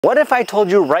What if I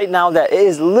told you right now that it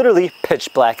is literally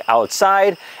pitch black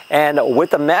outside, and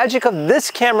with the magic of this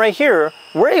camera here,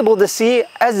 we're able to see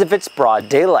as if it's broad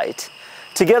daylight.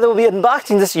 Together we'll be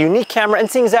unboxing this unique camera and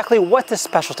seeing exactly what this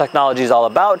special technology is all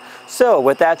about. So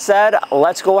with that said,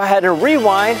 let's go ahead and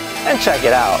rewind and check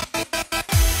it out.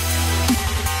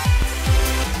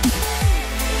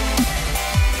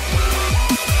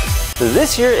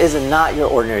 This here is not your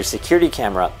ordinary security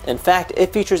camera. In fact,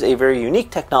 it features a very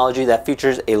unique technology that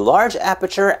features a large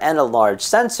aperture and a large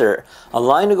sensor,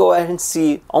 allowing you to go ahead and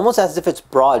see almost as if it's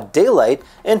broad daylight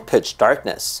in pitch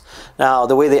darkness. Now,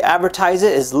 the way they advertise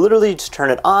it is literally just turn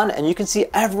it on and you can see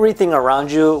everything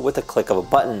around you with a click of a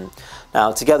button.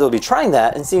 Now, together we'll be trying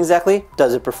that and seeing exactly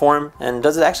does it perform and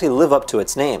does it actually live up to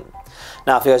its name.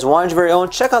 Now, if you guys want your very own,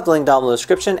 check out the link down in the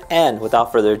description, and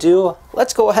without further ado,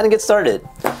 let's go ahead and get started.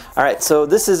 Alright, so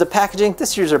this is the packaging.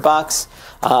 This here's your box.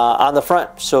 On the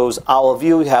front shows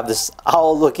OwlView. You have this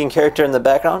owl looking character in the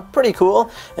background, pretty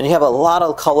cool, and you have a lot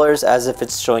of colors as if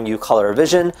it's showing you color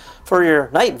vision for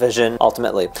your night vision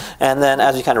ultimately. And then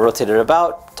as you kind of rotate it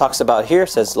about, talks about here,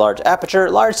 says large aperture,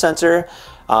 large sensor,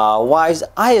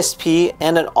 Wise-ISP,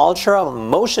 and an ultra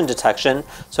motion detection,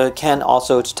 so it can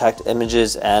also detect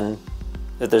images and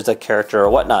if there's a character or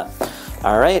whatnot.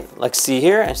 Alright, let's see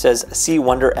here. It says see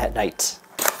wonder at night.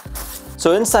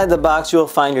 So inside the box you'll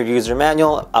find your user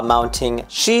manual, a mounting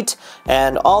sheet,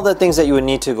 and all the things that you would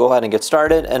need to go ahead and get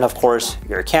started, and of course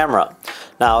your camera.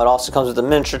 Now it also comes with a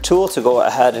miniature tool to go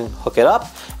ahead and hook it up,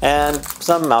 and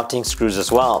some mounting screws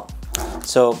as well.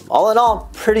 So all in all,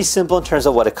 pretty simple in terms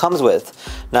of what it comes with.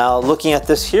 Now looking at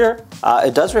this here,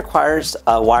 it does require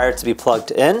a wire to be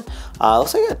plugged in.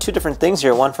 Looks like you got two different things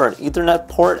here, one for an Ethernet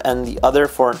port and the other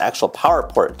for an actual power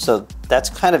port. So that's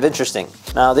kind of interesting.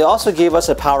 Now they also gave us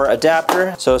a power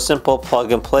adapter, so a simple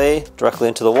plug and play directly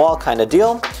into the wall kind of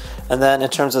deal. And then in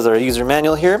terms of their user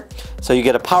manual here, so you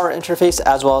get a power interface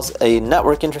as well as a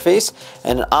network interface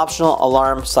and an optional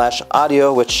alarm /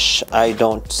 audio, which I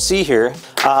don't see here.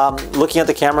 Looking at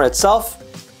the camera itself,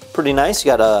 pretty nice.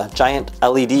 You got a giant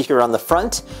LED here on the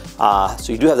front, so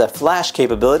you do have that flash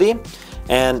capability.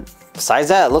 And besides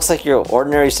that, it looks like your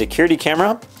ordinary security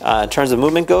camera. In terms of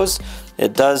movement goes,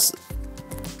 it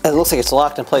looks like it's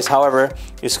locked in place. However,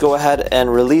 you just go ahead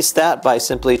and release that by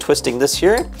simply twisting this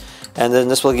here. And then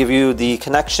this will give you the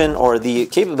connection or the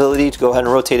capability to go ahead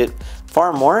and rotate it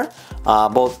far more,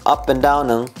 both up and down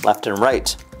and left and right.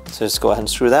 So just go ahead and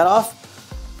screw that off.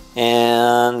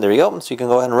 And there you go. So you can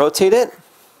go ahead and rotate it.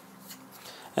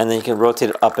 And then you can rotate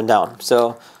it up and down.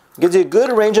 So it gives you a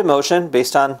good range of motion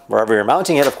based on wherever you're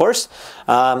mounting it, of course.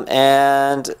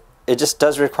 And it just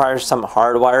does require some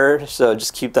hardwire, so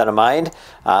just keep that in mind.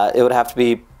 It would have to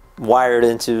be wired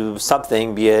into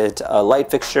something, be it a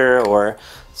light fixture or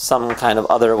some kind of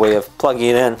other way of plugging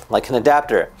it in, like an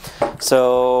adapter.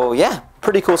 So yeah,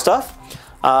 pretty cool stuff.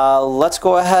 Let's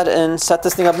go ahead and set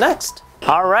this thing up next.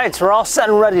 Alright, so we're all set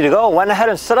and ready to go. Went ahead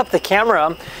and set up the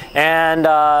camera, and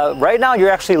right now you're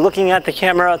actually looking at the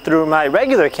camera through my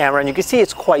regular camera, and you can see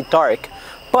it's quite dark.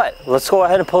 But let's go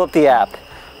ahead and pull up the app.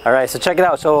 Alright, so check it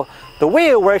out. So the way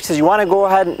it works is you want to go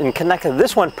ahead and connect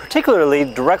this one particularly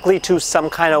directly to some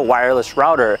kind of wireless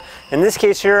router. In this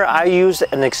case here, I used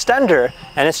an extender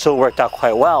and it still worked out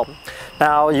quite well.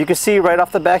 Now you can see right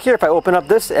off the back here, if I open up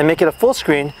this and make it a full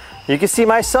screen, you can see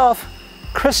myself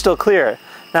crystal clear.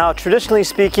 Now traditionally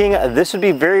speaking, this would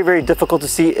be very, very difficult to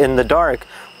see in the dark,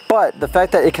 but the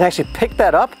fact that it can actually pick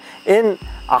that up in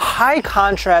a high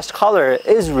contrast color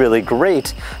is really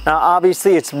great. Now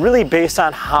obviously it's really based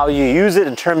on how you use it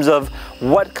in terms of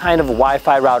what kind of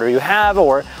Wi-Fi router you have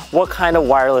or what kind of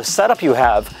wireless setup you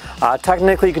have.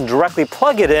 Technically you can directly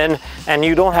plug it in and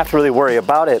you don't have to really worry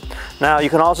about it. Now you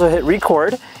can also hit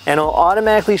record and it'll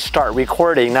automatically start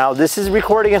recording. Now this is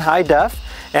recording in high def,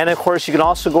 and of course you can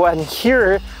also go ahead and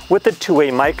hear it with the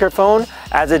two-way microphone,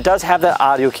 as it does have that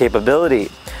audio capability.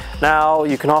 Now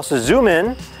you can also zoom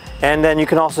in, and then you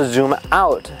can also zoom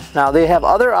out. Now they have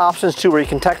other options too where you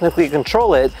can technically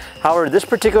control it. However, this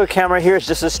particular camera here is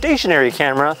just a stationary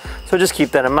camera, so just keep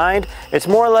that in mind. It's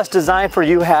more or less designed for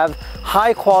you to have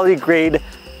high quality grade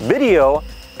video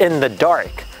in the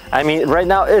dark. I mean, right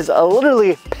now it is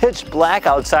literally pitch black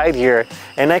outside here,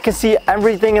 and I can see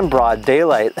everything in broad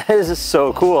daylight. This is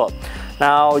so cool.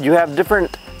 Now you have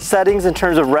different settings in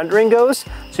terms of rendering goes,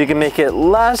 so you can make it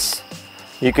less,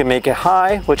 you can make it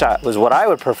high, which was what I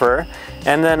would prefer,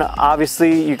 and then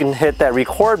obviously you can hit that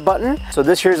record button. So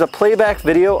this here is a playback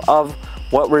video of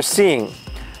what we're seeing.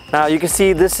 Now you can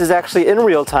see this is actually in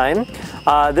real time.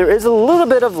 There is a little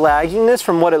bit of lagginess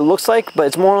from what it looks like, but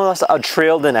it's more or less a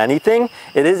trail than anything.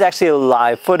 It is actually a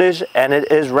live footage and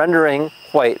it is rendering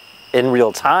quite in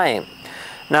real time.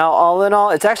 Now, all in all,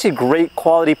 it's actually a great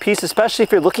quality piece, especially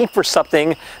if you're looking for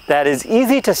something that is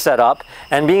easy to set up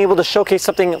and being able to showcase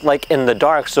something like in the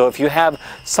dark. So if you have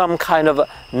some kind of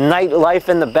nightlife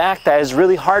in the back that is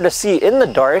really hard to see in the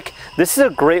dark, this is a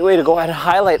great way to go ahead and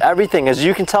highlight everything. As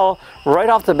you can tell right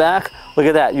off the back, look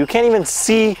at that. You can't even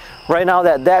see right now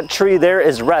that that tree there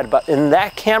is red, but in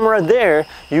that camera there,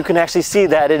 you can actually see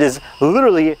that it is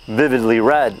literally vividly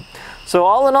red. So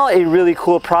all in all, a really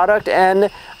cool product, and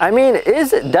I mean, it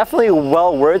is definitely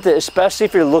well worth it, especially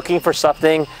if you're looking for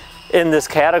something in this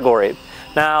category.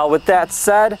 Now, with that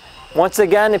said, once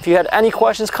again, if you had any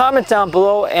questions, comment down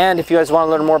below, and if you guys want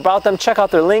to learn more about them, check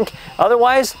out their link.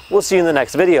 Otherwise, we'll see you in the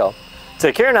next video.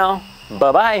 Take care now.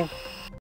 Bye-bye.